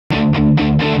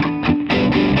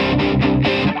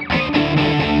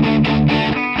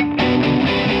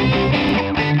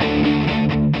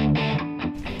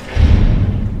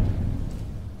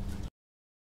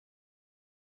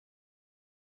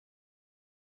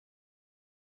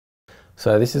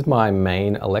So this is my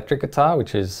main electric guitar,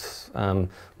 which is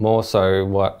more so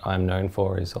what I'm known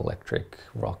for is electric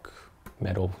rock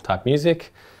metal type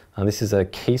music. This is a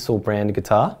Kiesel brand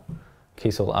guitar.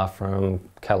 Kiesel are from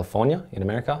California in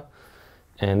America,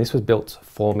 and this was built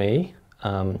for me,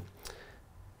 and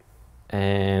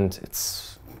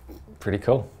it's pretty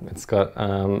cool. It's got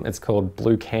it's called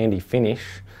Blue Candy Finish,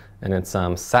 and it's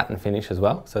satin finish as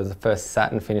well. So it's the first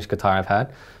satin finish guitar I've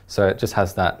had. So it just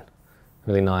has that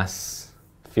really nice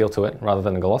feel to it rather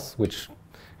than a gloss, which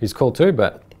is cool too,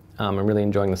 but I'm really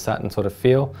enjoying the satin sort of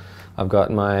feel. I've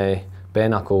got my bare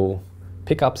knuckle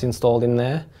pickups installed in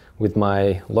there with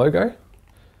my logo,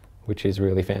 which is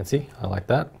really fancy. I like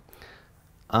that.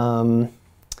 Don't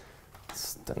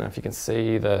know if you can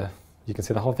see the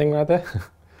whole thing right there.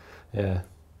 Yeah,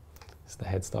 it's the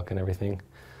headstock and everything.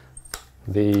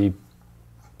 The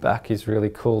back is really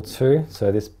cool too.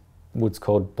 So this wood's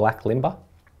called black limber.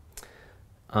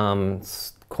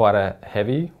 It's quite a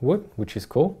heavy wood, which is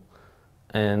cool.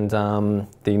 And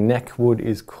the neck wood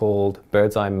is called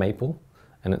bird's eye maple,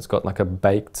 and it's got like a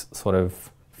baked sort of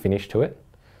finish to it.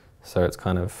 So it's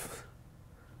kind of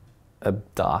a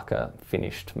darker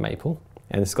finished maple,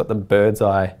 and it's got the bird's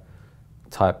eye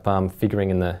type figuring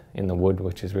in the wood,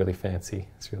 which is really fancy.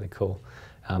 It's really cool.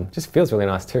 Just feels really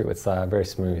nice too. It's very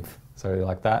smooth, so I really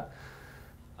like that.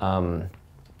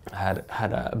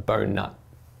 Had a bone nut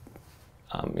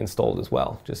installed as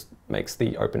well. Just makes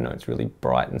the open notes really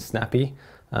bright and snappy,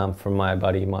 from my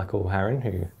buddy Michael Harron,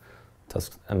 who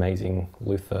does amazing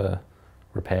Luther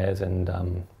repairs and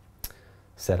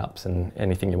setups and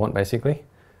anything you want basically.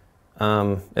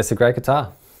 It's a great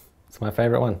guitar. It's my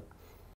favourite one.